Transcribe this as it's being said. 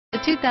The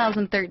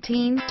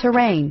 2013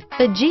 Terrain.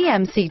 The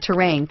GMC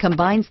Terrain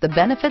combines the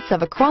benefits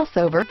of a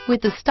crossover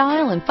with the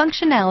style and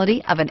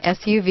functionality of an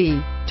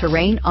SUV.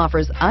 Terrain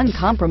offers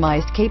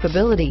uncompromised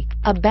capability,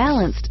 a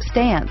balanced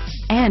stance,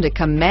 and a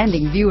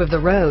commanding view of the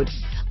road,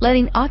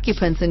 letting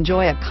occupants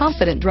enjoy a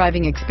confident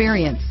driving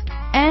experience.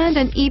 And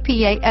an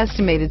EPA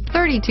estimated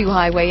 32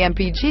 highway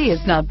MPG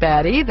is not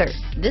bad either.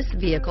 This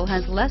vehicle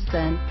has less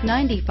than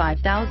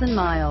 95,000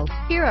 miles.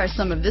 Here are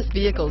some of this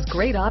vehicle's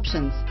great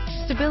options: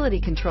 stability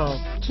control,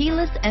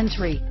 keyless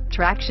entry,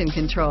 traction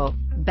control,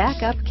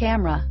 backup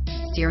camera,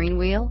 steering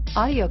wheel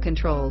audio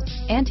controls,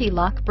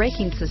 anti-lock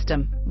braking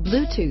system,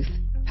 Bluetooth,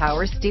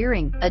 power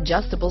steering,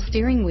 adjustable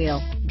steering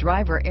wheel,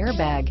 driver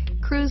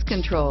airbag, cruise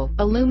control,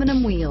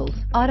 aluminum wheels,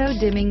 auto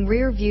dimming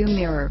rear view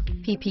mirror,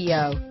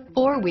 PPO,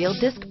 four-wheel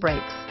disc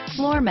brakes,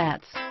 floor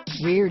mats,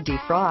 rear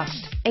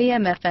defrost,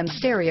 AM/FM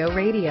stereo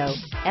radio,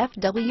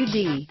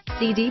 FWD,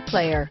 CD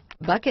player,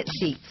 bucket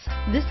seats.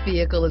 This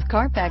vehicle is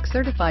Carfax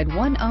certified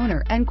one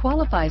owner and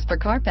qualifies for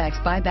Carfax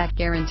buyback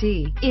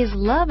guarantee. Is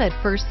love at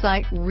first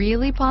sight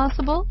really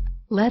possible?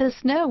 Let us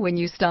know when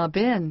you stop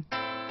in.